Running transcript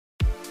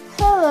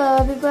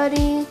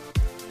everybody,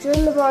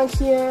 Jordan LeBlanc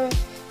here,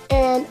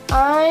 and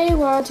I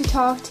want to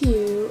talk to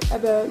you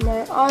about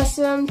my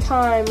awesome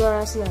time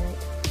last night.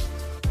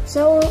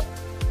 So,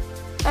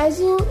 as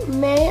you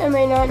may or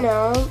may not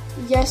know,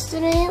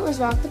 yesterday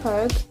was Rock the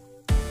Park.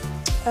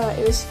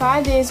 It was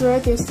 5 days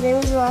worth. Yesterday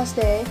was the last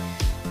day.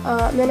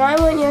 And I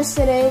went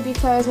yesterday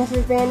because my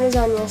favorite band was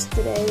on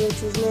yesterday,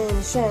 which was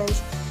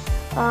marianas.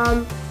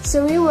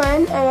 So we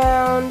went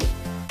around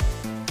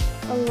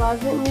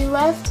 11. We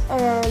left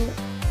around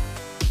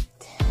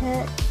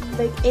 10,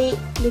 like 8,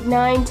 like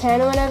 9,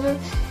 10 or whatever.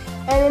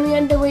 And then we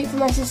had to wait for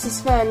my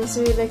sister's friend,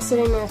 so we were like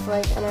sitting there for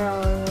like an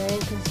hour,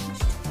 right?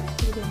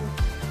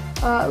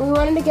 We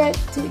wanted to get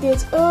to the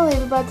gates early,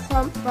 but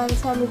by the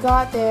time we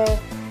got there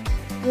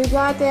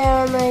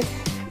in like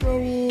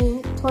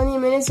maybe 20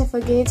 minutes if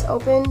the gates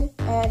opened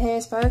at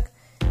Harris Park,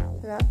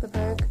 Rock the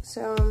Park.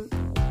 So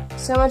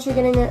much for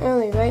getting there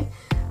early, right?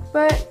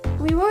 But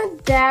we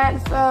weren't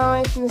that far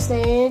away from the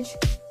stage.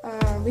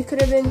 We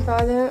could have been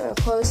farther or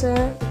closer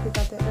if we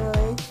got there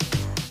early.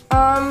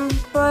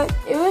 But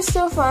it was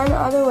still fun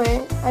either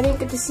way. I didn't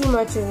get to see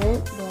much of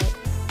it, but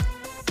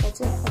that's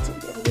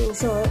it being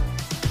short.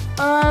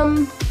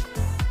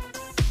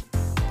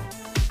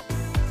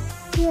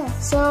 Yeah,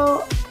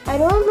 so I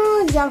don't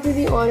know exactly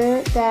the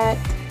order that,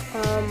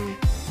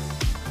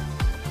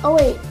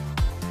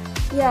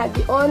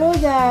 the order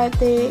that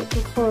they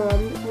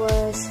performed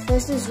was,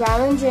 first it was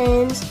Ryland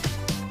James,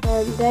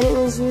 then it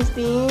was Ruth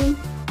Bean,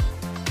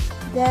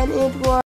 then it was